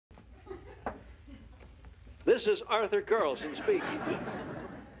This is Arthur Carlson speaking.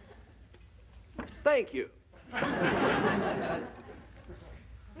 Thank you.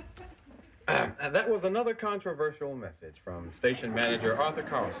 That was another controversial message from station manager Arthur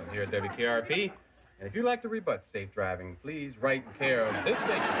Carlson here at WKRP. And if you'd like to rebut safe driving, please write in care of this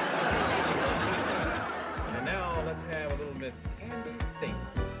station. And now let's have a little Miss Candy Thing.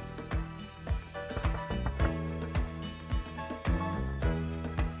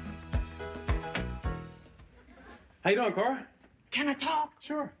 How you doing, Cora? Can I talk?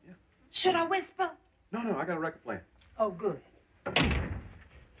 Sure, yeah. Should I whisper? No, I got a record playing. Oh, good.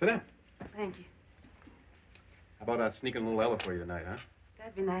 Sit down. Thank you. How about sneaking a little Ella for you tonight, huh?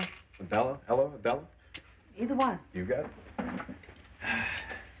 That'd be nice. Adela? Ella? Adela? Either one. You got it.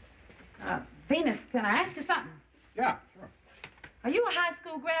 Venus, can I ask you something? Yeah, sure. Are you a high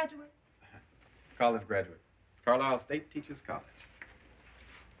school graduate? College graduate. Carlisle State Teachers College.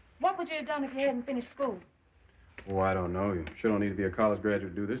 What would you have done if you hadn't finished school? Oh, I don't know. You sure don't need to be a college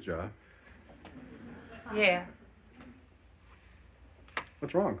graduate to do this job. Yeah.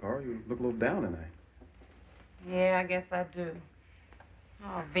 What's wrong, Cora? You look a little down tonight. Yeah, I guess I do.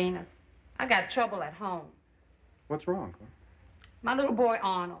 Oh, Venus, I got trouble at home. What's wrong, Cora? My little boy,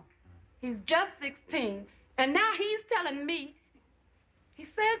 Arnold. He's just 16, and now he's telling me, he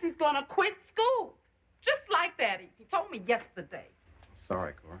says he's gonna quit school. Just like that. He told me yesterday.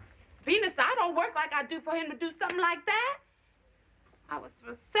 Sorry, Cora. Venus, I don't work like I do for him to do something like that. I was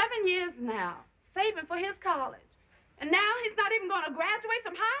for 7 years now, saving for his college. And now he's not even gonna graduate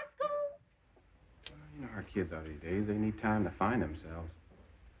from high school? Well, you know how kids are these days. They need time to find themselves.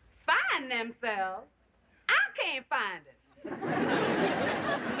 Find themselves? I can't find it.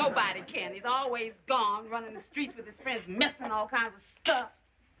 Nobody can. He's always gone, running the streets with his friends, messing all kinds of stuff.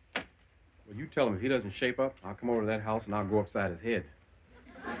 Well, you tell him if he doesn't shape up, I'll come over to that house and I'll go upside his head.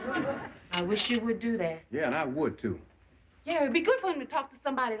 I wish you would do that. Yeah, and I would, too. Yeah, it'd be good for him to talk to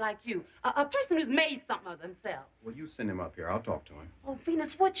somebody like you, a person who's made something of themselves. Well, you send him up here. I'll talk to him. Oh,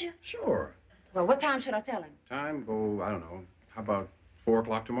 Venus, would you? Sure. Well, what time should I tell him? Time? Go, I don't know. How about 4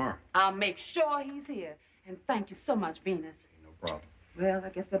 o'clock tomorrow? I'll make sure he's here. And thank you so much, Venus. No problem. Well, I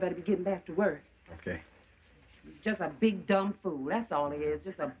guess I better be getting back to work. Okay. He's just a big, dumb fool. That's all he is,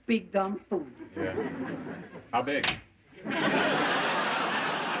 just a big, dumb fool. Yeah. How big?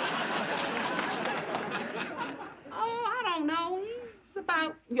 No, he's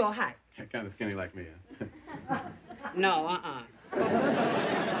about your height. Kind of skinny like me, huh? No,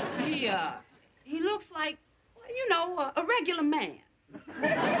 He looks like, well, you know, a regular man. A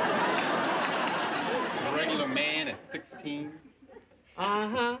regular man at 16?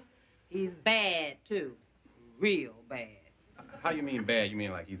 Uh-huh. He's bad, too. Real bad. How you mean bad? You mean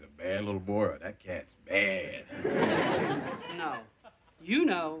like he's a bad little boy or that cat's bad? No. You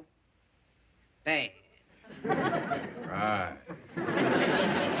know, bad. Right.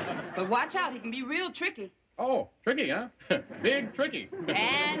 But watch out, he can be real tricky. Oh, tricky, huh? Big tricky.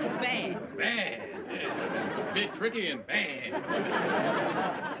 And bad. Bad. Yeah. Big tricky and bad.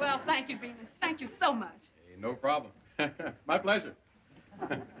 Well, thank you, Venus. Thank you so much. Hey, no problem. My pleasure.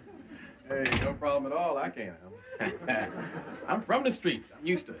 Hey, no problem at all. I can't help. I'm from the streets. I'm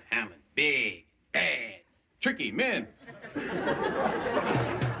used to handling big, bad, tricky men.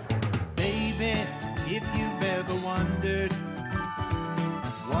 Baby, if you've ever wondered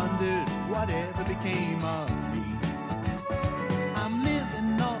whatever became of me, I'm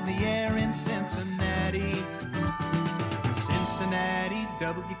living on the air in Cincinnati,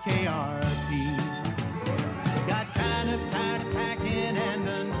 WKRP. Got kind of tired of packing and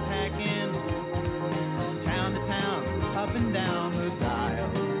unpacking, town to town, up and down the dial.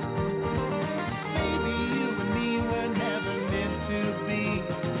 Maybe you and me were never meant to be.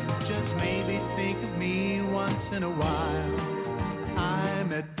 Just maybe think of me once in a while.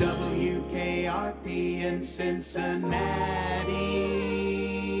 I'm at WKRP in Cincinnati.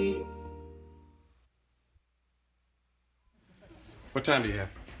 What time do you have?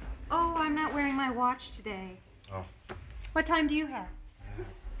 Oh, I'm not wearing my watch today. Oh. What time do you have?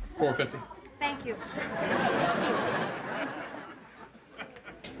 4:50. Thank you.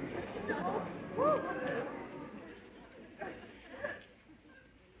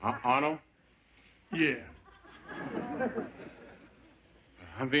 Arnold? Yeah.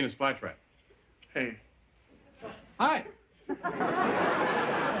 I'm Venus Flytrap. Hey. Hi.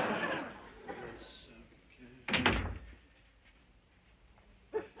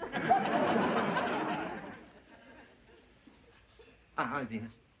 Hi,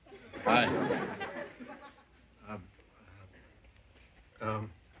 Venus. Hi.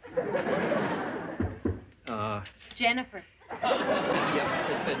 Jennifer.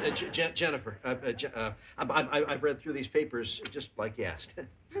 Jennifer, I've read through these papers just like you asked.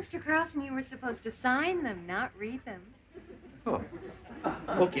 Mr. Carlson, you were supposed to sign them, not read them. Oh,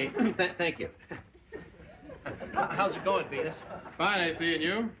 okay. Thank you. How's it going, Venus? Fine, I see. And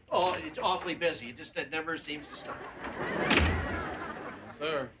you? Oh, it's awfully busy. It never seems to stop.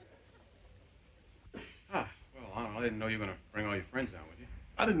 Sir. Ah, well, I didn't know you were going to bring all your friends down with you.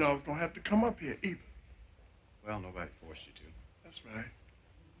 I didn't know I was going to have to come up here either. Well, nobody forced you to. That's right.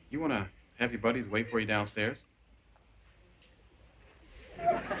 You want to have your buddies wait for you downstairs?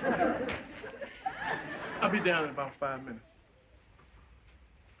 I'll be down in about 5 minutes.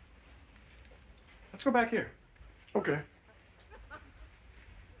 Let's go back here. Okay.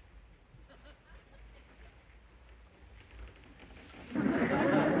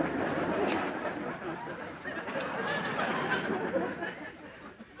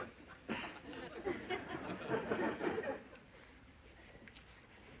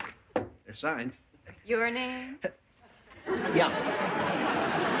 They're signed. Your name? Yeah.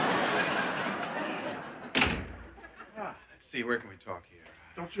 Let's see, where can we talk here?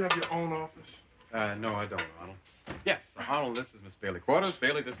 Don't you have your own office? No, I don't, Arnold. Yes, Arnold, this is Miss Bailey Quarters.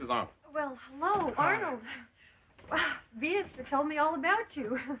 Bailey, this is Arnold. Well, hello, Arnold. Venus told me all about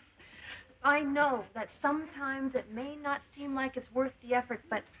you. I know that sometimes it may not seem like it's worth the effort,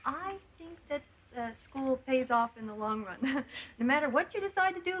 but I think that school pays off in the long run, no matter what you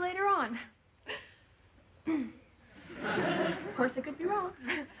decide to do later on. Of course, I could be wrong.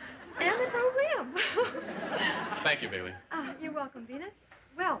 And I probably am. Thank you, Bailey. You're welcome, Venus.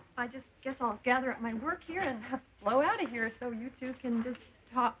 Well, I just guess I'll gather up my work here and blow out of here so you two can just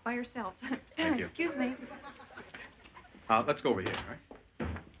talk by yourselves. Thank you. Excuse me. Let's go over here, all right?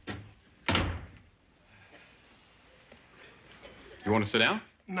 You want to sit down?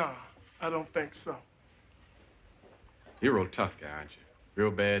 No, I don't think so. You're a real tough guy, aren't you?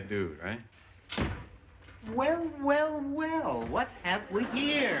 Real bad dude, right? Well, well, well, what have we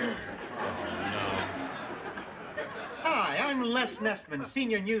here? Oh, no. Hi, I'm Les Nessman,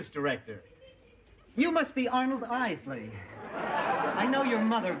 Senior News Director. You must be Arnold Isley. I know your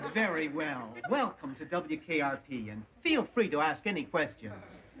mother very well. Welcome to WKRP, and feel free to ask any questions.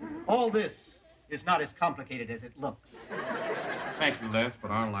 All this is not as complicated as it looks. Thank you, Les,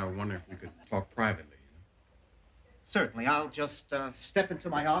 but Arnold and I were wondering if we could talk privately. Certainly, I'll just step into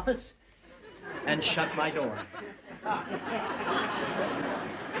my office and shut my door.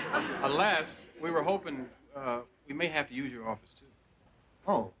 Les, we were hoping we may have to use your office, too.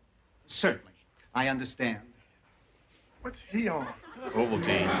 Oh, certainly. I understand. What's he on?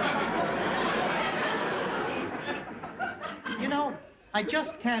 Ovaltine. You know, I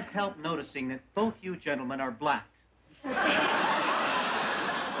just can't help noticing that both you gentlemen are black. Oh,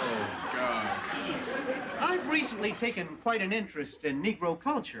 God. I've recently taken quite an interest in Negro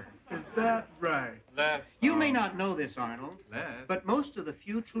culture. Is that right? Les. You may not know this, Arnold, Les. but most of the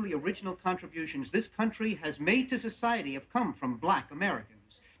few truly original contributions this country has made to society have come from black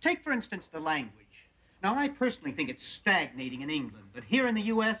Americans. Take, for instance, the language. Now, I personally think it's stagnating in England, but here in the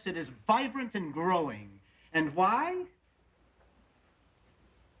U.S., it is vibrant and growing. And why?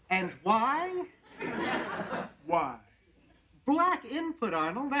 And why? Why? Black input,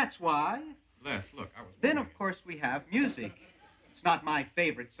 Arnold, that's why. Les, look, I was... Then, of course, we have music. It's not my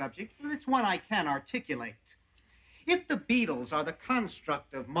favorite subject, but it's one I can articulate. If the Beatles are the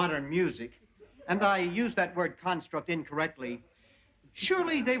construct of modern music, and I use that word construct incorrectly,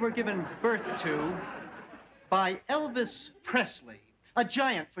 surely they were given birth to by Elvis Presley, a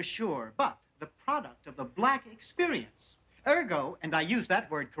giant for sure, but the product of the black experience. Ergo, and I use that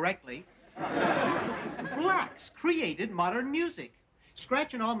word correctly, blacks created modern music.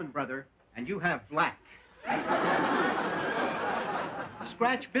 Scratch an Allman Brother, and you have black.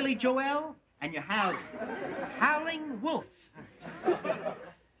 Scratch Billy Joel, and you have Howling Wolf.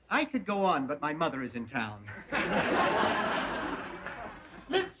 I could go on, but my mother is in town.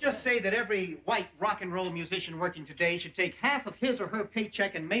 Let's just say that every white rock and roll musician working today should take half of his or her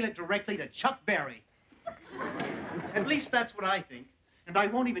paycheck and mail it directly to Chuck Berry. At least that's what I think, and I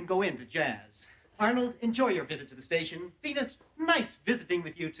won't even go into jazz. Arnold, enjoy your visit to the station. Venus, nice visiting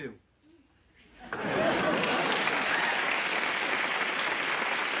with you, too.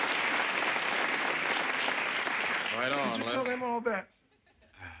 Right on, Did you Les. tell them all that?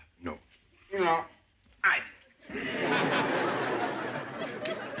 No. No, I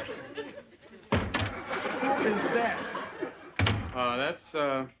Who is that? That's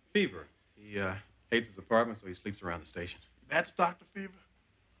Fever. He hates his apartment, so he sleeps around the station. That's Dr. Fever?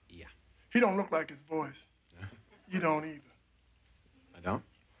 Yeah. He don't look like his voice. Yeah. You don't either. I don't?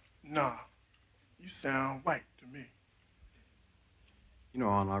 Nah. You sound white to me. You know,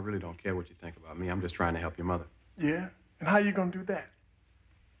 Arnold, I really don't care what you think about me. I'm just trying to help your mother. Yeah? And how you gonna do that?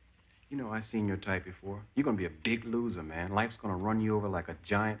 You know, I've seen your type before. You're gonna be a big loser, man. Life's gonna run you over like a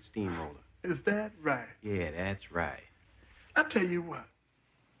giant steamroller. Is that right? Yeah, that's right. I tell you what.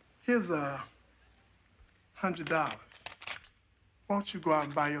 Here's $100. Why don't you go out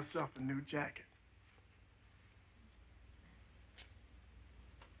and buy yourself a new jacket?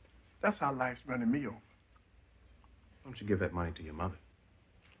 That's how life's running me over. Why don't you give that money to your mother?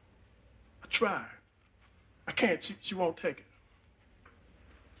 I tried. I can't. She won't take it.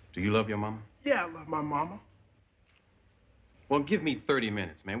 Do you love your mama? Yeah, I love my mama. Well, give me 30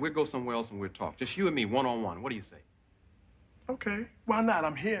 minutes, man. We'll go somewhere else and we'll talk. Just you and me, one-on-one. What do you say? Okay. Why not?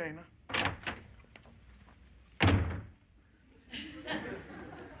 I'm here, ain't I?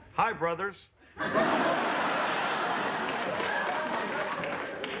 Hi, brothers.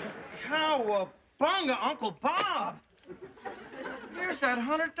 Cowabunga, Uncle Bob! Here's that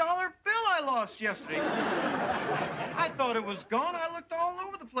 $100 bill I lost yesterday. I thought it was gone. I looked all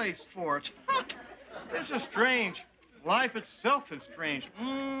over the place for it. This is strange. Life itself is strange.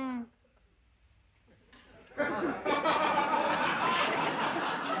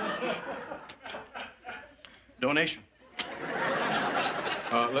 Donation.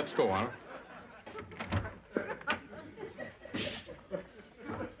 Let's go, Arnold.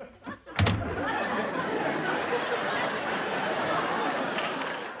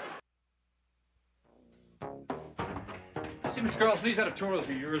 See, Mr. Carlson, these editorials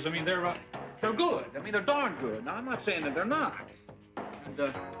of yours, I mean, they're good. I mean, they're darn good. Now, I'm not saying that they're not. And,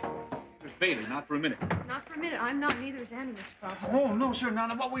 there's Bailey, not for a minute. Not for a minute. I'm not, neither is Annie, Mr. Carlson. Oh, no, sir.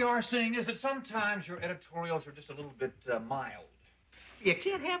 Now, what we are saying is that sometimes your editorials are just a little bit mild. You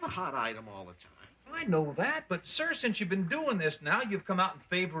can't have a hot item all the time. I know that, but, sir, since you've been doing this now, you've come out in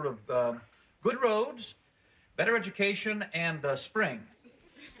favor of good roads, better education, and spring.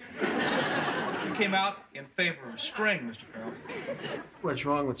 You came out in favor of spring, Mr. Carlson. What's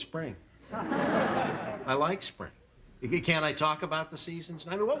wrong with spring? I like spring. Can't I talk about the seasons?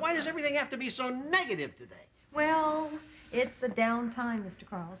 I mean, why does everything have to be so negative today? Well, it's a down time, Mr.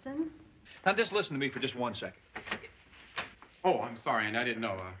 Carlson. Now, just listen to me for just 1 second. Oh, I'm sorry, and I didn't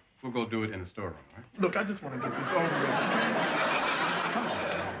know. We'll go do it in the storeroom, all right? Look, I just want to get this over with. Come on.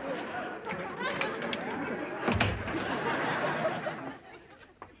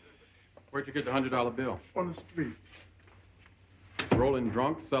 Where'd you get the $100 bill? On the street. Rolling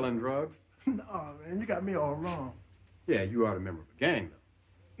drunk, selling drugs? No, man, you got me all wrong. Yeah, you are a member of a gang,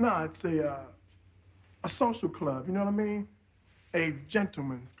 though. No, it's a social club, you know what I mean? A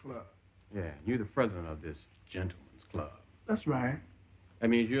gentleman's club. Yeah, you're the president of this gentleman's club. That's right. That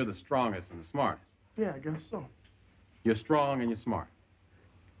means you're the strongest and the smartest. Yeah, I guess so. You're strong and you're smart.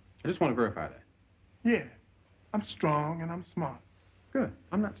 I just want to verify that. Yeah, I'm strong and I'm smart. Good.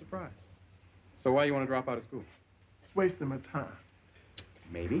 I'm not surprised. So why you want to drop out of school? It's wasting my time.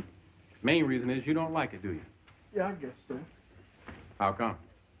 Maybe. Main reason is you don't like it, do you? Yeah, I guess so. How come?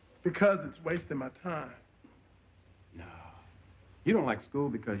 Because it's wasting my time. No. You don't like school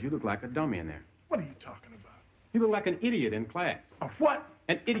because you look like a dummy in there. What are you talking about? You look like an idiot in class. A what?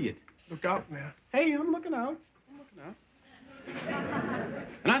 An idiot. Look out now. Hey, I'm looking out. I'm looking out.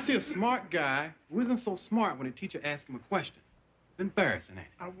 And I see a smart guy who isn't so smart when a teacher asks him a question. It's embarrassing, ain't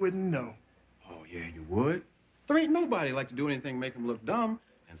it? I wouldn't know. Oh, yeah, you would. There ain't nobody like to do anything to make him look dumb,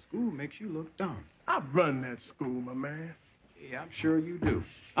 and school makes you look dumb. I run that school, my man. Yeah, I'm sure you do.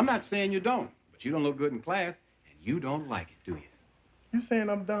 I'm not saying you don't, but you don't look good in class, and you don't like it, do you? You saying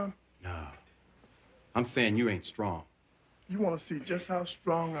I'm dumb? No. I'm saying you ain't strong. You want to see just how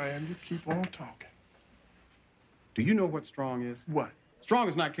strong I am, you keep on talking. Do you know what strong is? What? Strong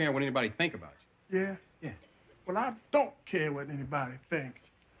is not caring what anybody think about you. Yeah? Yeah. Well, I don't care what anybody thinks,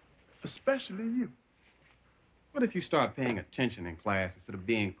 especially you. What if you start paying attention in class instead of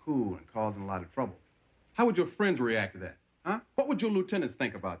being cool and causing a lot of trouble? How would your friends react to that? Huh? What would your lieutenants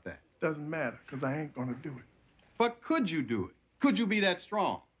think about that? Doesn't matter, because I ain't gonna do it. But could you do it? Could you be that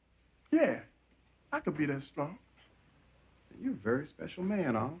strong? Yeah, I could be that strong. You're a very special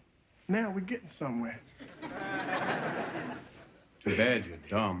man, Arnold. Now we're getting somewhere. Too bad you're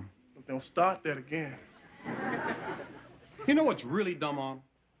dumb. But don't start that again. You know what's really dumb, Arnold?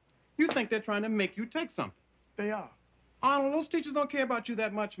 You think they're trying to make you take something. They are. Arnold, those teachers don't care about you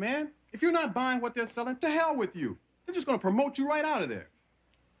that much, man. If you're not buying what they're selling, to hell with you. They're just gonna promote you right out of there.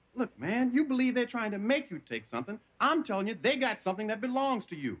 Look, man, you believe they're trying to make you take something. I'm telling you, they got something that belongs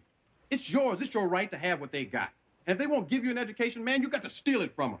to you. It's yours. It's your right to have what they got. And if they won't give you an education, man, you got to steal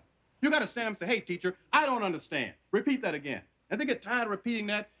it from them. You got to stand up and say, hey, teacher, I don't understand. Repeat that again. And they get tired of repeating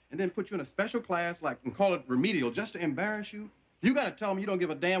that and then put you in a special class and call it remedial just to embarrass you, You got to tell them you don't give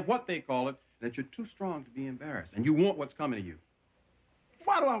a damn what they call it, that you're too strong to be embarrassed, and you want what's coming to you.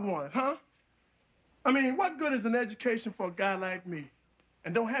 Why do I want it, huh? I mean, what good is an education for a guy like me?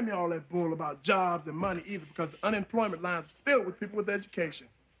 And don't have me all that bull about jobs and money either, because the unemployment line's filled with people with education,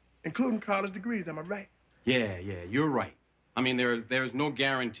 including college degrees, am I right? Yeah, you're right. I mean, there's no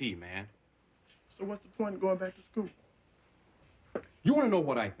guarantee, man. So what's the point of going back to school? You want to know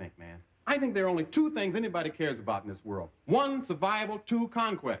what I think, man? I think there are only two things anybody cares about in this world. One, survival. Two,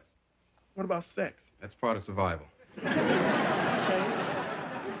 conquest. What about sex? That's part of survival. Okay.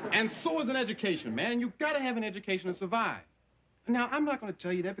 And so is an education, man. You've got to have an education to survive. Now, I'm not going to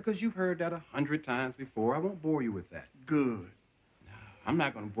tell you that because you've heard that 100 times before. I won't bore you with that. Good. No, I'm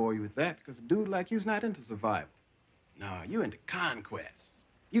not going to bore you with that because a dude like you's not into survival. No, you're into conquest.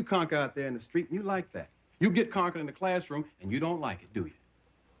 You conquer out there in the street and you like that. You get conquered in the classroom and you don't like it, do you?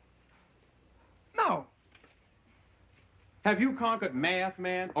 No. Have you conquered math,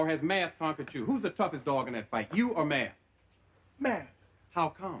 man, or has math conquered you? Who's the toughest dog in that fight, you or math? Math. How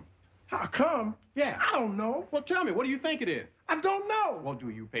come? How come? Yeah. I don't know. Well, tell me, what do you think it is? I don't know. Well, do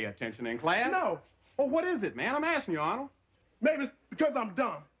you pay attention in class? No. Well, what is it, man? I'm asking you, Arnold. Maybe it's because I'm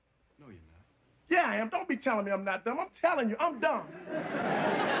dumb. No, you're not. Yeah, I am. Don't be telling me I'm not dumb. I'm telling you, I'm dumb.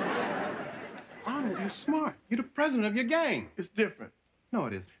 Arnold, you're smart. You're the president of your gang. It's different. No,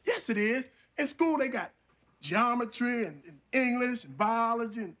 it isn't. Yes, it is. In school, they got geometry and English and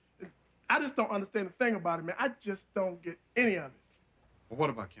biology. And I just don't understand a thing about it, man. I just don't get any of it. Well, what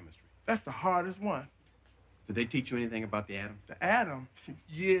about chemistry? That's the hardest one. Did they teach you anything about the atom? The atom,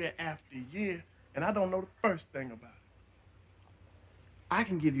 year after year, and I don't know the first thing about it. I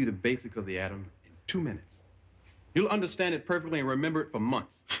can give you the basics of the atom in 2 minutes. You'll understand it perfectly and remember it for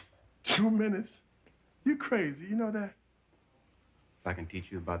months. 2 minutes? You crazy, you know that? If I can teach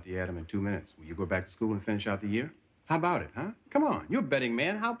you about the atom in 2 minutes, will you go back to school and finish out the year? How about it, huh? Come on, you're a betting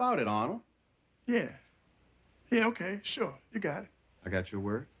man. How about it, Arnold? Yeah. Yeah, okay, sure. You got it. I got your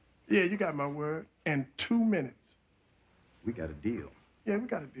word? Yeah, you got my word. In 2 minutes. We got a deal. Yeah, we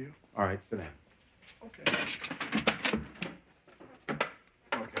got a deal. All right, sit down. Okay.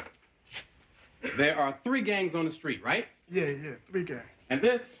 Okay. There are 3 gangs on the street, right? Yeah, 3 gangs. And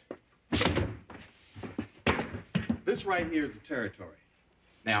this right here is the territory.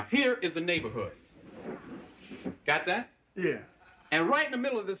 Now, here is the neighborhood. Got that? Yeah. And right in the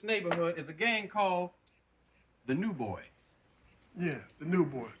middle of this neighborhood is a gang called the New Boys. Yeah, the New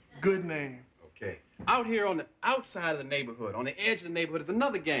Boys. Good name. Okay. Out here on the outside of the neighborhood, on the edge of the neighborhood, is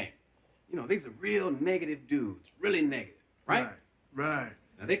another gang. You know, these are real negative dudes, really negative, right? Right.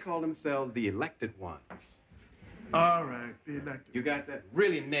 Now, they call themselves the elected ones. All right, the elected. You got that?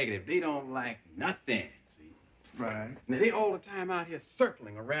 Really negative. They don't like nothing, see? Right. Now, they all the time out here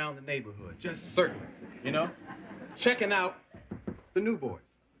circling around the neighborhood, just circling, you know? Checking out the New Boys.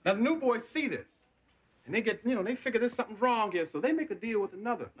 Now, the New Boys see this. And they get, you know, they figure there's something wrong here, so they make a deal with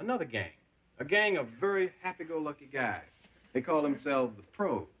another gang. A gang of very happy-go-lucky guys. They call themselves the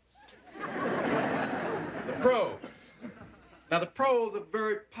Pros. The Pros. Now, the Pros are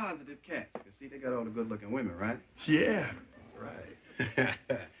very positive cats. You see, they got all the good-looking women, right? Yeah. Right.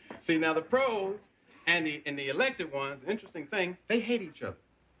 See, now, the Pros and the elected ones, the interesting thing, they hate each other.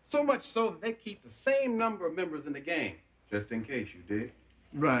 So much so that they keep the same number of members in the gang, just in case you did.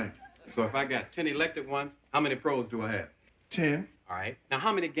 Right. So if I got 10 elected ones, how many Pros do I have? 10. All right. Now,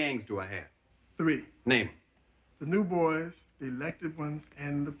 how many gangs do I have? 3. Name them. The New Boys, the elected ones,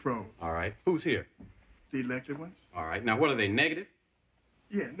 and the Pros. All right. Who's here? The elected ones. All right. Now, what are they, negative?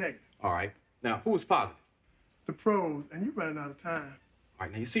 Yeah, negative. All right. Now, who's positive? The Pros, and you're running out of time. All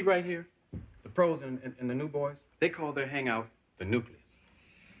right. Now, you see right here, the Pros and the New Boys, they call their hangout the nucleus.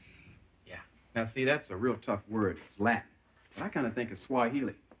 Yeah. Now, see, that's a real tough word. It's Latin. But I kind of think it's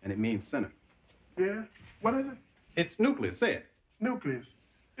Swahili, and it means center. Yeah? What is it? It's nucleus. Say it. Nucleus.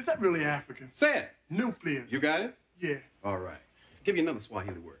 Is that really African? Say it. Nucleus. You got it? Yeah. All right. I'll give you another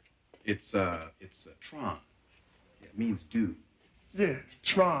Swahili word. It's tron. Yeah, it means dude. Yeah,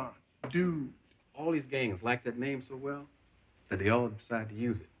 Tron, dude. All these gangs like that name so well that they all decide to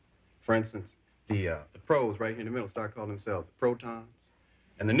use it. For instance, the Pros right here in the middle start calling themselves the Protons.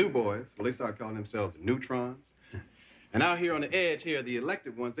 And the New Boys, well, they start calling themselves the Neutrons. And out here on the edge here, the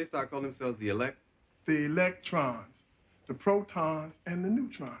elected ones, they start calling themselves the The electrons, the protons, and the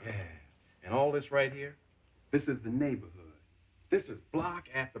neutrons. Yeah. And all this right here, this is the neighborhood. This is block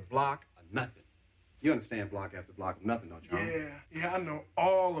after block of nothing. You understand block after block of nothing, don't you? Yeah, I know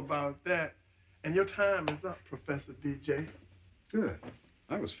all about that. And your time is up, Professor DJ. Good.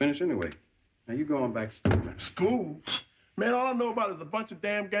 I was finished anyway. Now you go on back to school, man. School? Man, all I know about is a bunch of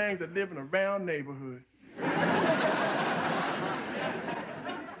damn gangs that live in a round neighborhood.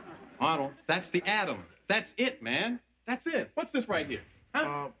 Arnold, that's the atom. That's it, man. That's it. What's this right here?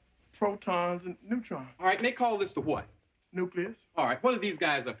 Huh? Protons and neutrons. All right, and they call this the what? Nucleus. All right, what are these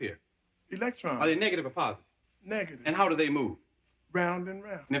guys up here? Electrons. Are they negative or positive? Negative. And how do they move? Round and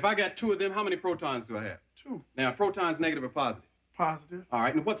round. And if I got 2 of them, how many protons do I have? 2. Now, protons negative or positive? Positive. All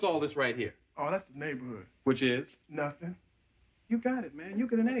right, and what's all this right here? Oh, that's the neighborhood. Which is? Nothing. You got it, man. You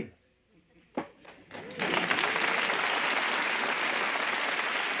get an A.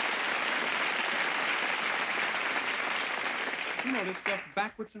 You know this stuff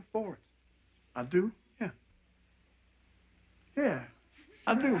backwards and forwards. I do? Yeah. Yeah,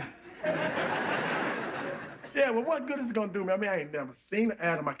 I do. Yeah, well, what good is it gonna do me? I mean, I ain't never seen an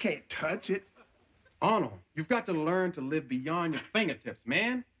atom. I can't touch it. Arnold, you've got to learn to live beyond your fingertips,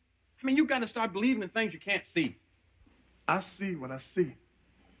 man. I mean, you got to start believing in things you can't see. I see what I see.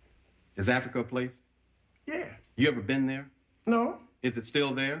 Is Africa a place? Yeah. You ever been there? No. Is it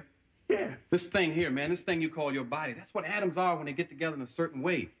still there? Yeah. This thing here, man, this thing you call your body, that's what atoms are when they get together in a certain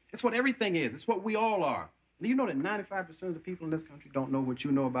way. It's what everything is. It's what we all are. And you know that 95% of the people in this country don't know what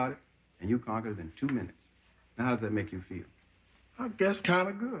you know about it, and you conquered it in 2 minutes. Now, how does that make you feel? I guess kind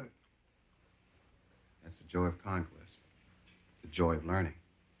of good. That's the joy of conquest, the joy of learning.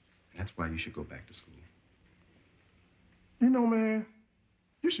 That's why you should go back to school. You know, man,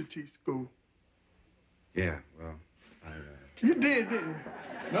 you should teach school. Yeah, well, You did, didn't you?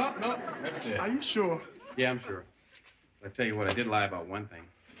 No, never did. Are you sure? Yeah, I'm sure. I tell you what, I did lie about one thing.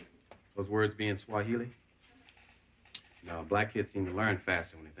 Those words being Swahili. No, black kids seem to learn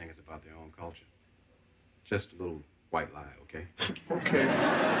faster when they think it's about their own culture. Just a little white lie, okay? Okay.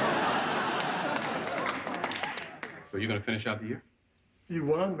 So you're gonna finish out the year? You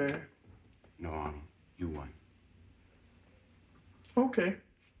won, man. No, Arnold, you won. Okay.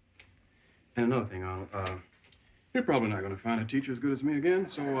 And another thing, Arnold, you're probably not gonna find a teacher as good as me again,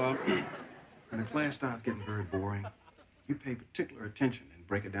 so, when the class starts getting very boring, you pay particular attention and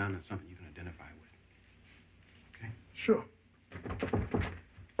break it down into something you can identify with. Okay? Sure.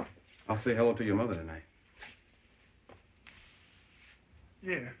 I'll say hello to your mother tonight.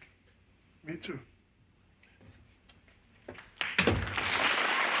 Yeah. Me too.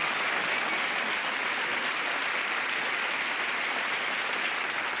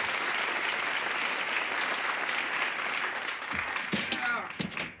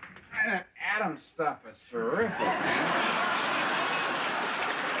 That atom stuff is terrific, man.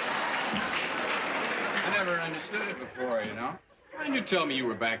 I never understood it before, you know? Why didn't you tell me you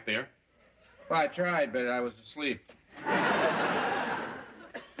were back there? Well, I tried, but I was asleep.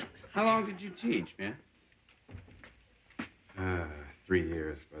 How long did you teach, man? 3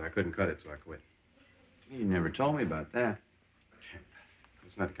 years, but I couldn't cut it, so I quit. You never told me about that.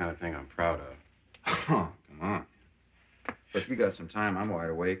 It's not the kind of thing I'm proud of. Oh, come on. But if you got some time, I'm wide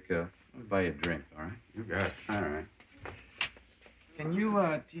awake. I'll buy you a drink, all right? You got it. All right. Can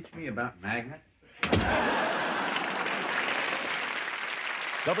you teach me about magnets?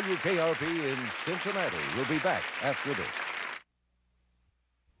 WKRP in Cincinnati will be back after this.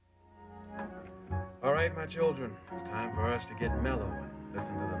 All right, my children, it's time for us to get mellow and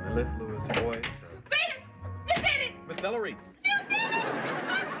listen to the mellifluous voice of... Venus! You did it! Miss Delarese. You did it!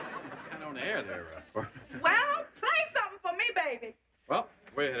 Kind of on the air there, Well, play something for me, baby. Well,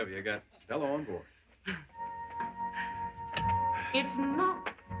 way ahead of you. I got Della on board. It's not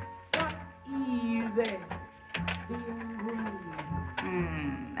that easy.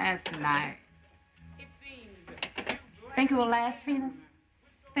 That's nice. Think it will last, Venus?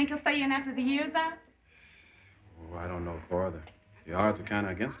 Think you'll stay in after the year's out? Oh, I don't know, Cora. The odds are kind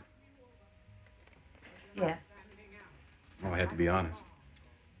of against it. Yeah. Oh, I had to be honest.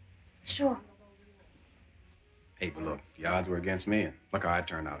 Sure. Hey, but look, the odds were against me, and look how I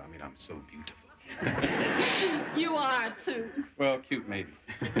turned out. I mean, I'm so beautiful. You are, too. Well, cute, maybe.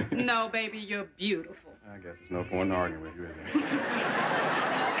 No, baby, you're beautiful. I guess there's no point in arguing with you, is there?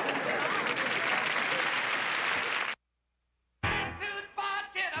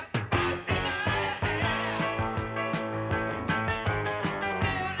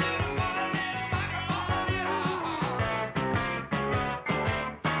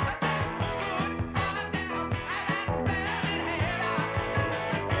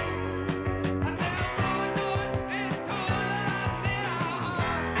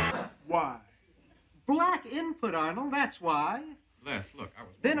 Why? Black input, Arnold, that's why. Les, look, I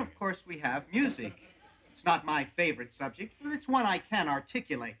was... Then, of course, we have music. It's not my favorite subject, but it's one I can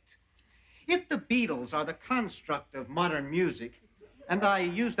articulate. If the Beatles are the construct of modern music, and I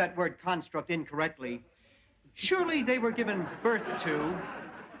use that word construct incorrectly, surely they were given birth to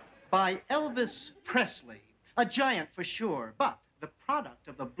by Elvis Presley, a giant for sure, but the product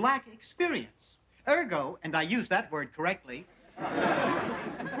of the black experience. Ergo, and I use that word correctly,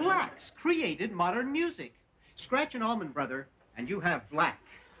 blacks created modern music. Scratch an Allman Brother, and you have black.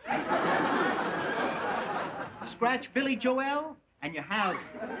 Scratch Billy Joel, and you have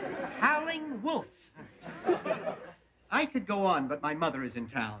Howling Wolf. I could go on, but my mother is in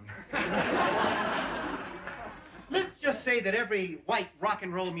town. Let's just say that every white rock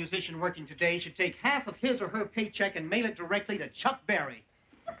and roll musician working today should take half of his or her paycheck and mail it directly to Chuck Berry.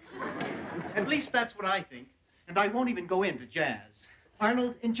 At least that's what I think. And I won't even go into jazz.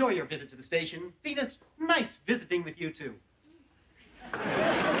 Arnold, enjoy your visit to the station. Venus, nice visiting with you, too.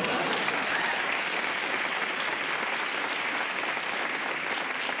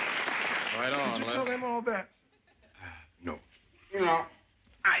 Right on, Did you Les. tell them all that? No. No,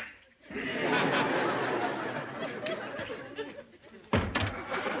 I did.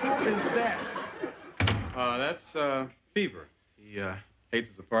 Who is that? That's Fever. He hates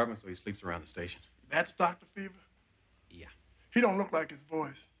his apartment, so he sleeps around the station. That's Dr. Fever? Yeah. He don't look like his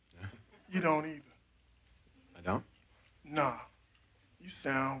voice. Yeah. You don't either. I don't? Nah. You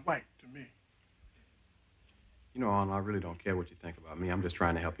sound white to me. You know, Arnold, I really don't care what you think about me. I'm just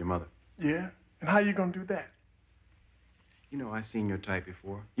trying to help your mother. Yeah? And how you gonna do that? You know, I've seen your type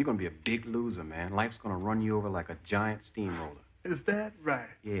before. You're gonna be a big loser, man. Life's gonna run you over like a giant steamroller. Is that right?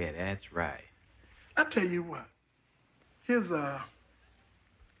 Yeah, that's right. I tell you what. Here's $100.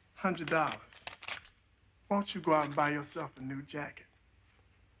 Won't you go out and buy yourself a new jacket?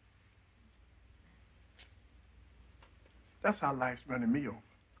 That's how life's running me over.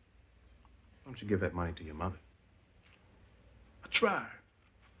 Why don't you give that money to your mother? I tried.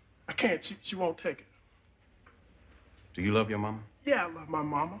 I can't. She won't take it. Do you love your mama? Yeah, I love my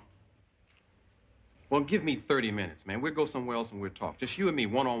mama. Well, give me 30 minutes, man. We'll go somewhere else and we'll talk. Just you and me,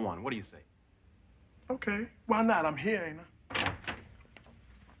 one-on-one. What do you say? Okay. Why not? I'm here, ain't I?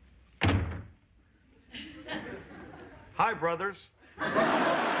 Hi, brothers.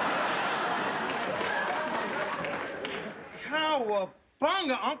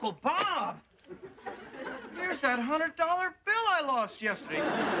 Cowabunga, Uncle Bob. Here's that $100 bill I lost yesterday.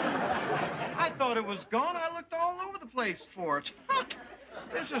 I thought it was gone. I looked all over the place for it.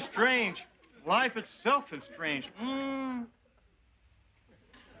 This is strange. Life itself is strange.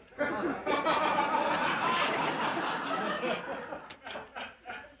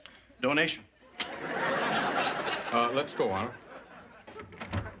 Donation. Let's go, Arnold.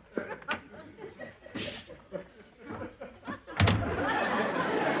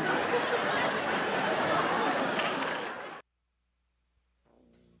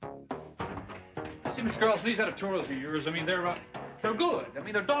 See, Mr. Carlson, these editorials of yours, I mean, they're good. I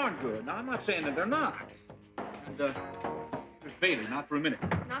mean, they're darn good. Now, I'm not saying that they're not. And, there's Bailey, not for a minute.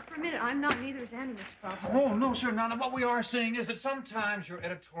 Not for a minute. I'm not, neither is Annie, Mr. Carlson. Oh, no, sir. Now, what we are saying is that sometimes your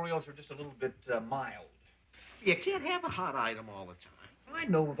editorials are just a little bit mild. You can't have a hot item all the time. I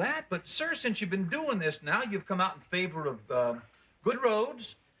know that, but, sir, since you've been doing this now, you've come out in favor of good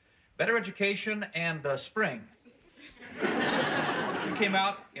roads, better education, and spring. You came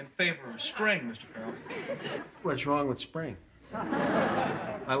out in favor of spring, Mr. Carlson. What's wrong with spring?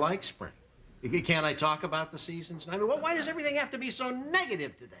 I like spring. Can't I talk about the seasons? I mean, why does everything have to be so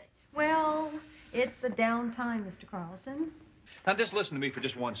negative today? Well, it's a down time, Mr. Carlson. Now, just listen to me for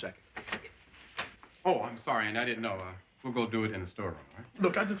just 1 second. Oh, I'm sorry, and I didn't know. We'll go do it in the storeroom, all right?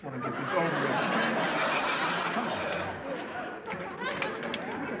 Look, I just want to get this over with. Come on.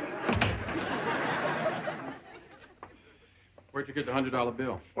 Where'd you get the $100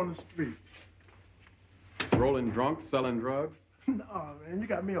 bill? On the street. Rolling drunk, selling drugs? No, man, you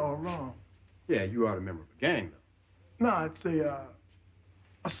got me all wrong. Yeah, you are a member of a gang, though. No, it's a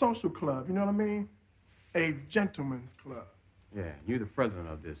social club, you know what I mean? A gentleman's club. Yeah, you're the president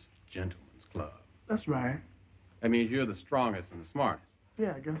of this gentleman's club. That's right. That means you're the strongest and the smartest.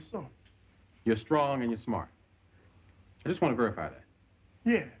 Yeah, I guess so. You're strong and you're smart. I just want to verify that.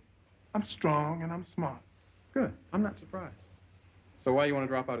 Yeah, I'm strong and I'm smart. Good. I'm not surprised. So why you want to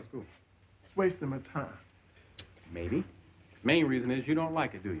drop out of school? It's wasting my time. Maybe. Main reason is you don't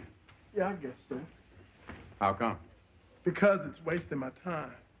like it, do you? Yeah, I guess so. How come? Because it's wasting my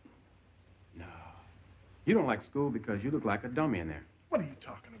time. No. You don't like school because you look like a dummy in there. What are you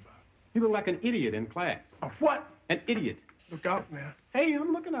talking about? You look like an idiot in class. A what? An idiot. Look out now. Hey,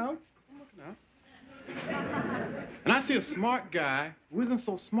 I'm looking out. I'm looking out. And I see a smart guy who isn't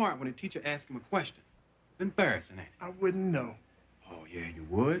so smart when a teacher asks him a question. It's embarrassing, ain't it? I wouldn't know. Oh, yeah, you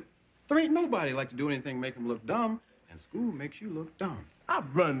would. There ain't nobody like to do anything to make him look dumb, and school makes you look dumb. I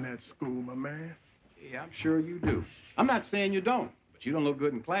run that school, my man. Yeah, I'm sure you do. I'm not saying you don't, but you don't look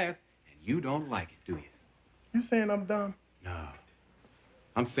good in class, and you don't like it, do you? You saying I'm dumb? No.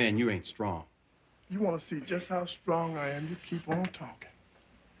 I'm saying you ain't strong. You want to see just how strong I am, you keep on talking.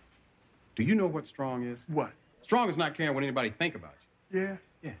 Do you know what strong is? What? Strong is not caring what anybody think about you. Yeah?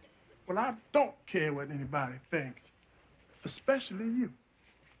 Yeah. Well, I don't care what anybody thinks, especially you.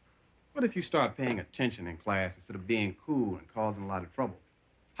 What if you start paying attention in class instead of being cool and causing a lot of trouble?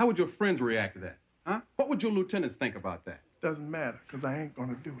 How would your friends react to that? Huh? What would your lieutenants think about that? Doesn't matter, because I ain't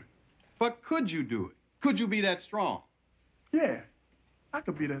gonna do it. But could you do it? Could you be that strong? Yeah, I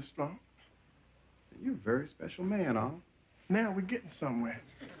could be that strong. You're a very special man, Arnold. Now we're getting somewhere.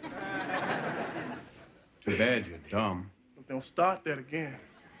 Too bad you're dumb. But don't start that again.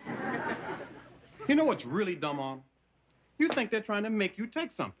 You know what's really dumb, Arnold? You think they're trying to make you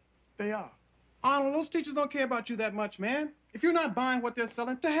take something. They are. Arnold, those teachers don't care about you that much, man. If you're not buying what they're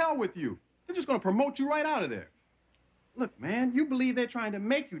selling, to hell with you. They're just gonna promote you right out of there. Look, man, you believe they're trying to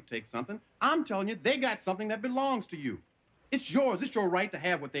make you take something. I'm telling you, they got something that belongs to you. It's yours. It's your right to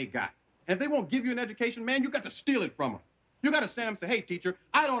have what they got. And if they won't give you an education, man, you got to steal it from them. You got to stand up and say, hey, teacher,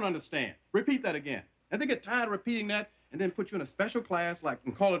 I don't understand. Repeat that again. And they get tired of repeating that and then put you in a special class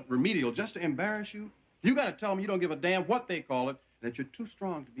and call it remedial just to embarrass you. You got to tell them you don't give a damn what they call it, that you're too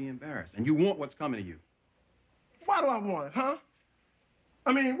strong to be embarrassed, and you want what's coming to you. Why do I want it, huh?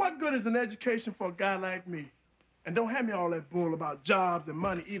 I mean, what good is an education for a guy like me? And don't have me all that bull about jobs and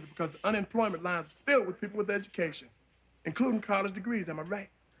money either, because the unemployment line's filled with people with education, including college degrees, am I right?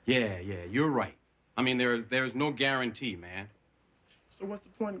 Yeah, you're right. I mean, there's no guarantee, man. So what's the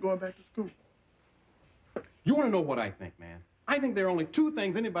point of going back to school? You want to know what I think, man? I think there are only two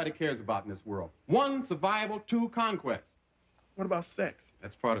things anybody cares about in this world. One, survival. Two, conquest. What about sex?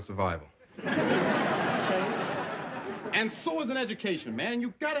 That's part of survival. Okay. And so is an education, man.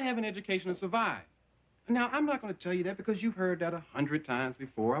 You've got to have an education to survive. Now, I'm not going to tell you that because you've heard that 100 times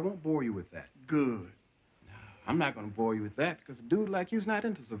before. I won't bore you with that. Good. No, I'm not going to bore you with that because a dude like you's not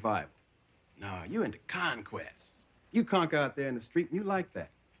into survival. No, you're into conquest. You conquer out there in the street and you like that.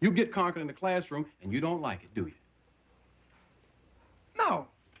 You get conquered in the classroom and you don't like it, do you? No.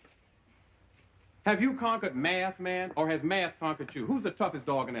 Have you conquered math, man, or has math conquered you? Who's the toughest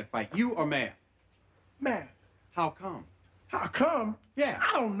dog in that fight, you or math? Math. How come? How come? Yeah.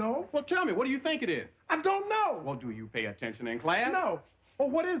 I don't know. Well, tell me, what do you think it is? I don't know. Well, do you pay attention in class? No. Well,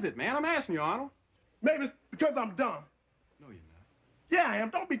 what is it, man? I'm asking you, Arnold. Maybe it's because I'm dumb. No, you're not. Yeah, I am.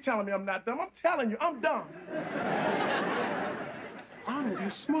 Don't be telling me I'm not dumb. I'm telling you, I'm dumb. Arnold, you're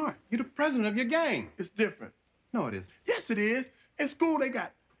smart. You're the president of your gang. It's different. No, it isn't. Yes, it is. In school, they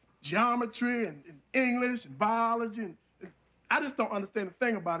got geometry and English and biology. And I just don't understand a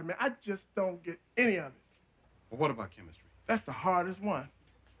thing about it, man. I just don't get any of it. Well, what about chemistry? That's the hardest one.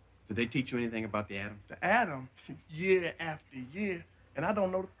 Did they teach you anything about the atom? The atom, year after year, and I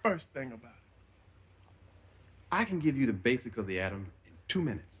don't know the first thing about it. I can give you the basics of the atom in 2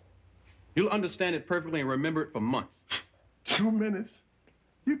 minutes. You'll understand it perfectly and remember it for months. 2 minutes?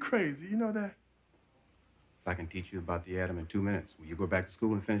 You crazy, you know that? If I can teach you about the atom in 2 minutes, will you go back to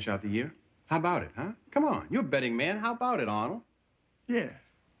school and finish out the year? How about it, huh? Come on, you're a betting man. How about it, Arnold? Yeah.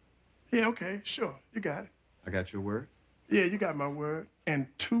 Yeah, okay, sure. You got it. I got your word? Yeah, you got my word. In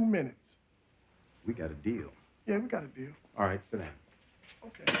 2 minutes. We got a deal. Yeah, we got a deal. All right, sit down.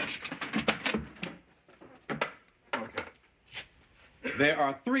 Okay. Okay. There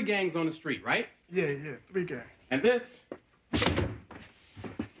are 3 gangs on the street, right? Yeah, 3 gangs. And this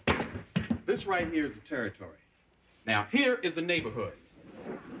right here is the territory. Now, here is the neighborhood.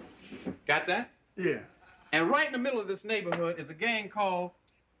 Got that? Yeah. And right in the middle of this neighborhood is a gang called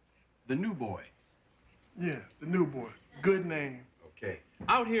the New Boys. Yeah, the New Boys. Good name. Okay.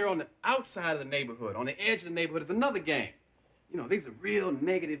 Out here on the outside of the neighborhood, on the edge of the neighborhood, is another gang. You know, these are real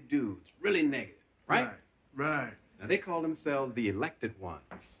negative dudes, really negative, right? Right. Now, they call themselves the elected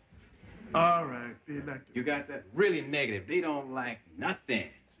ones. All right, the elected. You got that? Really negative. They don't like nothing,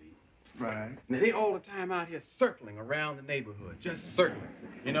 see? Right. Now, they all the time out here circling around the neighborhood, just circling,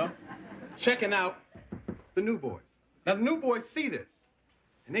 you know? Checking out the New Boys. Now, the New Boys see this.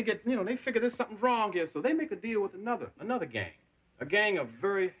 And they get, you know, they figure there's something wrong here, so they make a deal with another gang. A gang of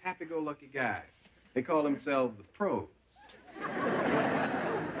very happy-go-lucky guys. They call themselves the Pros.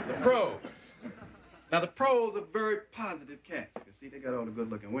 The Pros. Now, the Pros are very positive cats. You see, they got all the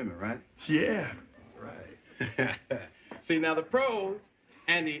good-looking women, right? Yeah. Right. See, now, the Pros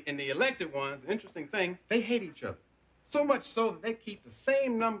and the elected ones, interesting thing, they hate each other. So much so that they keep the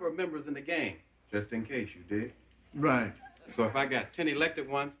same number of members in the gang, just in case you did. Right. So if I got 10 elected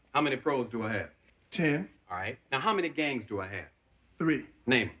ones, how many Pros do I have? 10. All right. Now, how many gangs do I have? 3.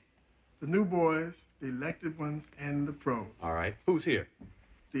 Name them. The New Boys, the elected ones, and the Pros. All right. Who's here?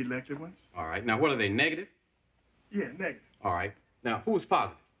 The elected ones. All right. Now, what are they, negative? Yeah, negative. All right. Now, who's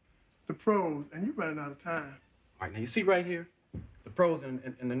positive? The pros, and you're running out of time. All right, now you see right here, the pros and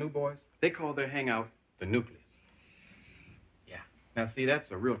the new boys, they call their hangout the nucleus. Yeah. Now, see,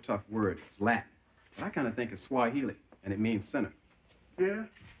 that's a real tough word. It's Latin. But I kind of think it's Swahili, and it means center. Yeah?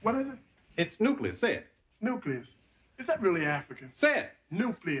 What is it? It's nucleus. Say it. Nucleus. Is that really African? Say it.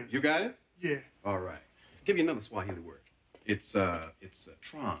 Nucleus. You got it? Yeah. All right. I'll give you another Swahili word. It's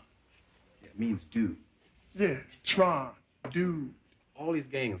tron. Yeah, it means dude. Yeah, Tron, dude. All these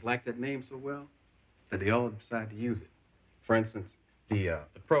gangs like that name so well that they all decide to use it. For instance, the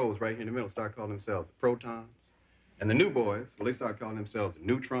pros right here in the middle start calling themselves the protons. And the new boys, well, they start calling themselves the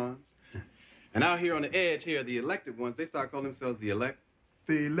neutrons. And out here on the edge here, the elected ones, they start calling themselves the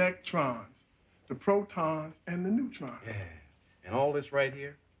The electrons, the protons, and the neutrons. Yeah. And all this right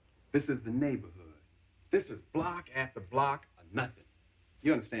here, this is the neighborhood. This is block after block of nothing.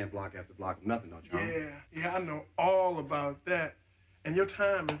 You understand block after block of nothing, don't you? Yeah, I know all about that. And your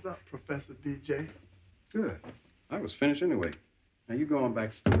time is up, Professor DJ. Good. I was finished anyway. Now you go on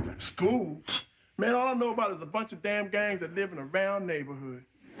back to school, man. School? Man, all I know about is a bunch of damn gangs that live in a round neighborhood.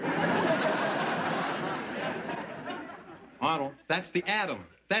 Arnold, that's the atom.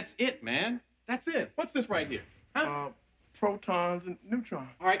 That's it, man. That's it. What's this right here? Huh? Protons and neutrons.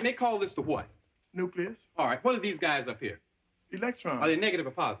 All right, and they call this the what? Nucleus. All right, what are these guys up here? Electrons. Are they negative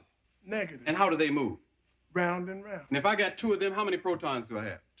or positive? Negative. And how do they move? Round and round. And if I got two of them, how many protons do I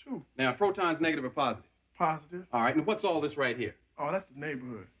have? Two. Now, protons negative or positive? Positive. All right, and what's all this right here? Oh, that's the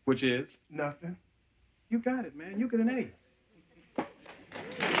neighborhood. Which is? Nothing. You got it, man. You get an A.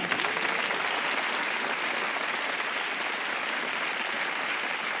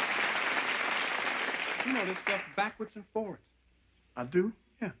 You know this stuff backwards and forwards. I do?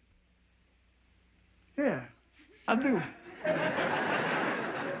 Yeah. Yeah, I do.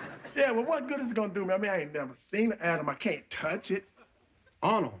 Yeah, well, what good is it gonna do me? I mean, I ain't never seen an atom. I can't touch it.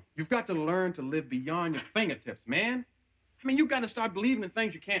 Arnold, you've got to learn to live beyond your fingertips, man. I mean, you got to start believing in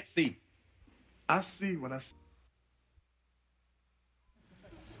things you can't see. I see what I see.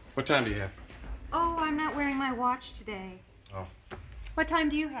 What time do you have? Oh, I'm not wearing my watch today. Oh. What time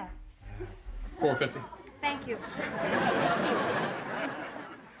do you have? 4:50. Thank you.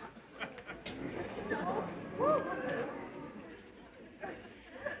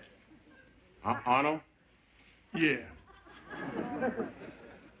 Arnold? Yeah.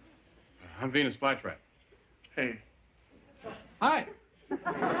 I'm Venus Flytrap. Hey. Hi.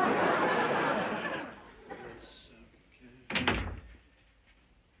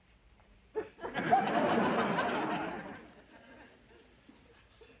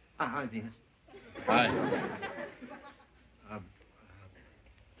 Hi, Venus. Hi.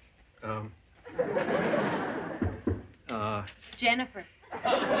 Jennifer.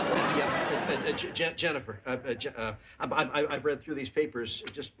 Jennifer. I've read through these papers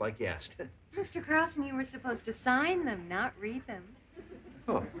just like you asked. Mr. Carlson, you were supposed to sign them, not read them.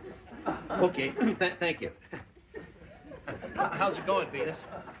 Oh. Okay. Thank you. How's it going, Venus?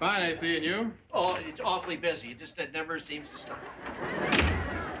 Fine, I see. And you? Oh, it's awfully busy. It never seems to stop.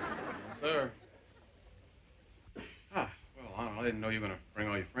 Sir. Ah, well, Arnold, I didn't know you were going to bring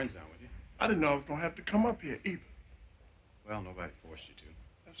all your friends down with you. I didn't know I was gonna have to come up here either. Well, nobody forced you to.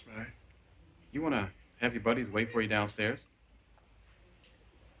 That's right. You want to have your buddies wait for you downstairs?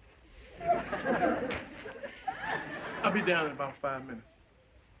 I'll be down in about 5 minutes.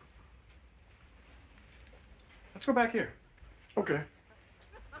 Let's go back here. Okay.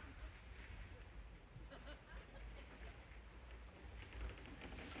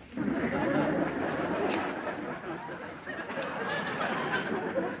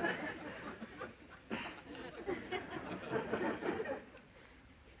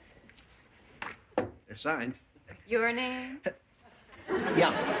 They're signed. Your name?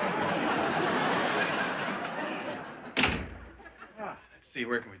 Yeah. Let's see,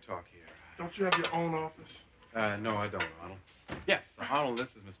 where can we talk here? Don't you have your own office? No, I don't, Arnold. Yes, Arnold,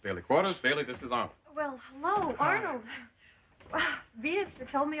 this is Miss Bailey Quarters. Bailey, this is Arnold. Well, hello, Arnold. Wow, Vias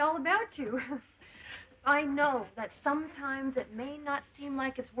told me all about you. I know that sometimes it may not seem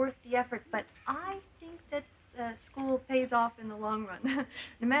like it's worth the effort, but I think that school pays off in the long run,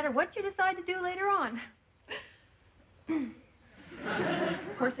 no matter what you decide to do later on.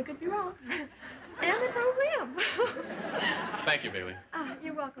 Of course, I could be wrong. And I probably am. Thank you, Bailey.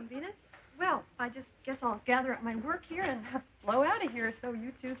 You're welcome, Venus. Well, I just guess I'll gather up my work here and blow out of here so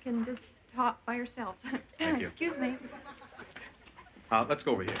you two can just talk by yourselves. Thank you. Excuse me. Let's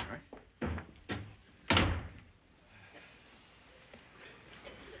go over here, all right?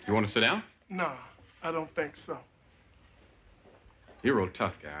 You want to sit down? No, I don't think so. You're a real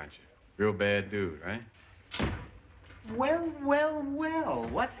tough guy, aren't you? Real bad dude, right? Well, well, well,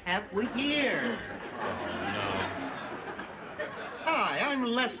 what have we here? Hi, I'm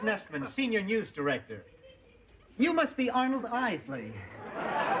Les Nessman, Senior News Director. You must be Arnold Isley.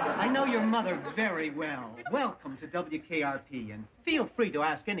 I know your mother very well. Welcome to WKRP, and feel free to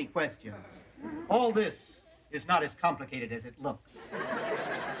ask any questions. All this is not as complicated as it looks.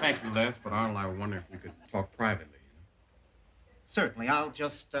 Thank you, Les, but Arnold and I were wondering if we could talk privately. Certainly, I'll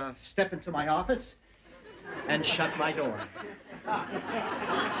just step into my office and shut my door.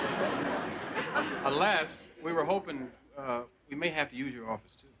 Les, we were hoping we may have to use your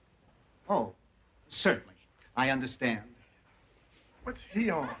office, too. Oh, certainly. I understand. What's he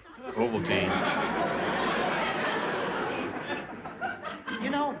on? Ovaltine. You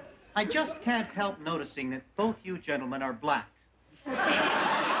know, I just can't help noticing that both you gentlemen are black. Oh,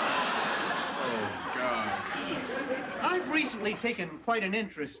 God. I've recently taken quite an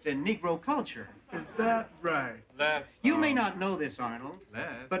interest in Negro culture. Is that right? Les. You may not know this, Arnold,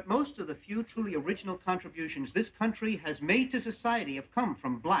 Les. but most of the few truly original contributions this country has made to society have come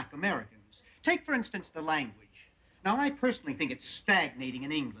from black Americans. Take, for instance, the language. Now, I personally think it's stagnating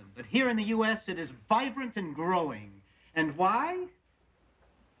in England, but here in the U.S. it is vibrant and growing. And why?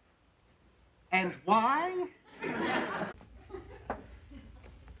 And why?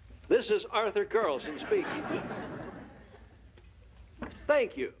 This is Arthur Carlson speaking.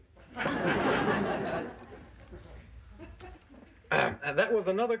 Thank you. That was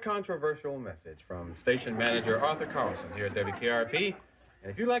another controversial message from station manager Arthur Carlson here at WKRP. And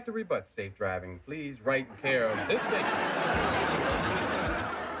if you'd like to rebut safe driving, please write in care of this station.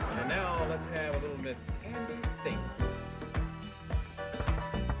 And now let's have a little Miss Candy Think.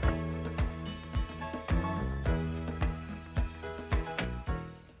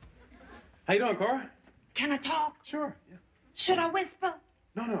 How you doing, Cora? Can I talk? Sure, yeah. Should I whisper?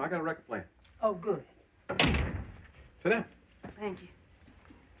 No, I got a record playing. Oh, good. Sit down. Thank you.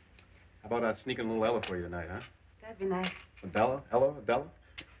 How about I sneak in a little Ella for you tonight, huh? That'd be nice. Adela? Ella? Adela?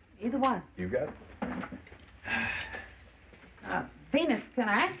 Either one. You got it? Venus, can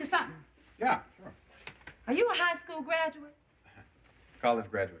I ask you something? Yeah, sure. Are you a high school graduate? College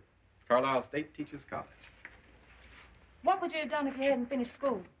graduate. Carlisle State Teachers College. What would you have done if you hadn't finished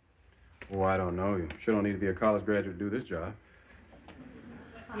school? Oh, I don't know. You sure don't need to be a college graduate to do this job.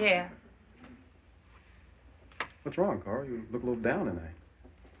 Yeah. What's wrong, Carl? You look a little down tonight.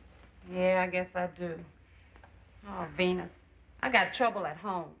 Yeah, I guess I do. Oh, Venus, I got trouble at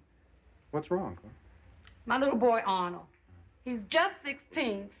home. What's wrong, Carl? My little boy, Arnold. He's just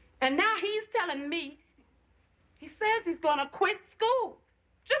 16, and now he's telling me, he says he's gonna quit school.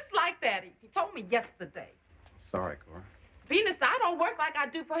 Just like that. He told me yesterday. Sorry, Cora. Venus, I don't work like I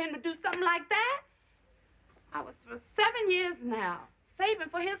do for him to do something like that. I was for 7 years now, saving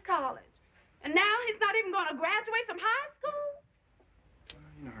for his college. And now he's not even gonna graduate from high school? Well,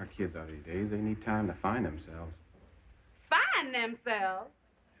 you know how kids are these days. They need time to find themselves. Find themselves?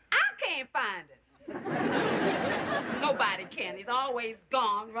 I can't find him. Nobody can. He's always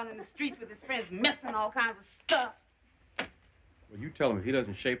gone, running the streets with his friends, messing all kinds of stuff. Well, you tell him if he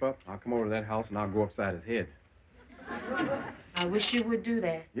doesn't shape up, I'll come over to that house and I'll go upside his head. I wish you would do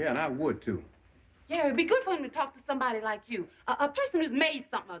that. Yeah, and I would, too. Yeah, it'd be good for him to talk to somebody like you, a person who's made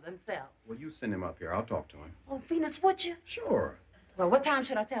something of themselves. Well, you send him up here. I'll talk to him. Oh, Venus, would you? Sure. Well, what time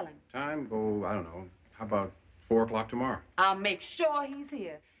should I tell him? Time? Go, I don't know. How about 4 o'clock tomorrow? I'll make sure he's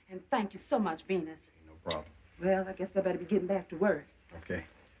here. And thank you so much, Venus. No problem. Well, I guess I better be getting back to work. Okay.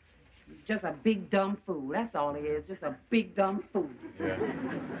 He's just a big, dumb fool. That's all he is, just a big, dumb fool. Yeah.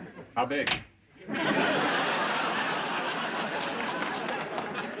 How big?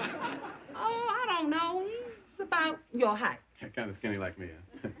 Oh, I don't know. He's about your height. Kind of skinny like me,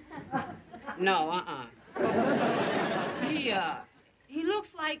 huh? No, He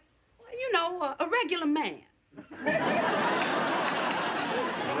looks like, well, you know, a regular man. A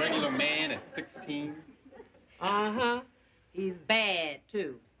regular man at 16? Uh-huh. He's bad,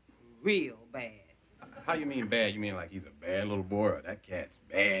 too. Real bad. How you mean bad? You mean like he's a bad little boy or that cat's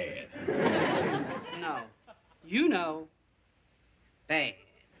bad? No. You know, bad.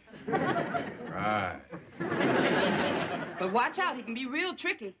 Right. But watch out, he can be real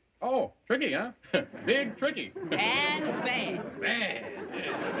tricky. Oh, tricky, huh? Big tricky. And bad.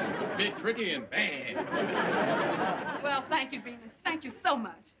 Bad. Big tricky and bad. Well, thank you, Venus. Thank you so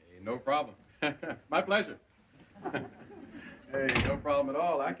much. Hey, no problem. My pleasure. Hey, no problem at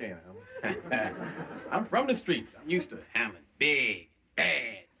all. I can't help. I'm from the streets. I'm used to handling big,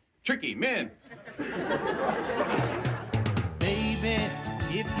 bad, tricky men. Baby,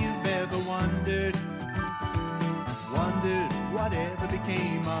 if you've ever wondered whatever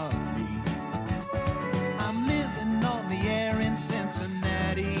became of me, I'm living on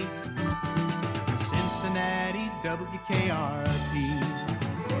WKRP.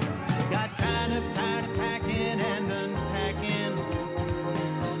 Got kind of tired of packing and unpacking,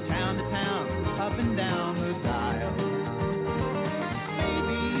 town to town, up and down the dial.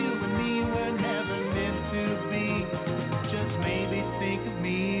 Maybe you and me were never meant to be. Just maybe think of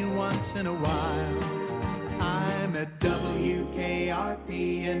me once in a while. I'm at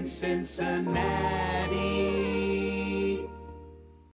WKRP in Cincinnati.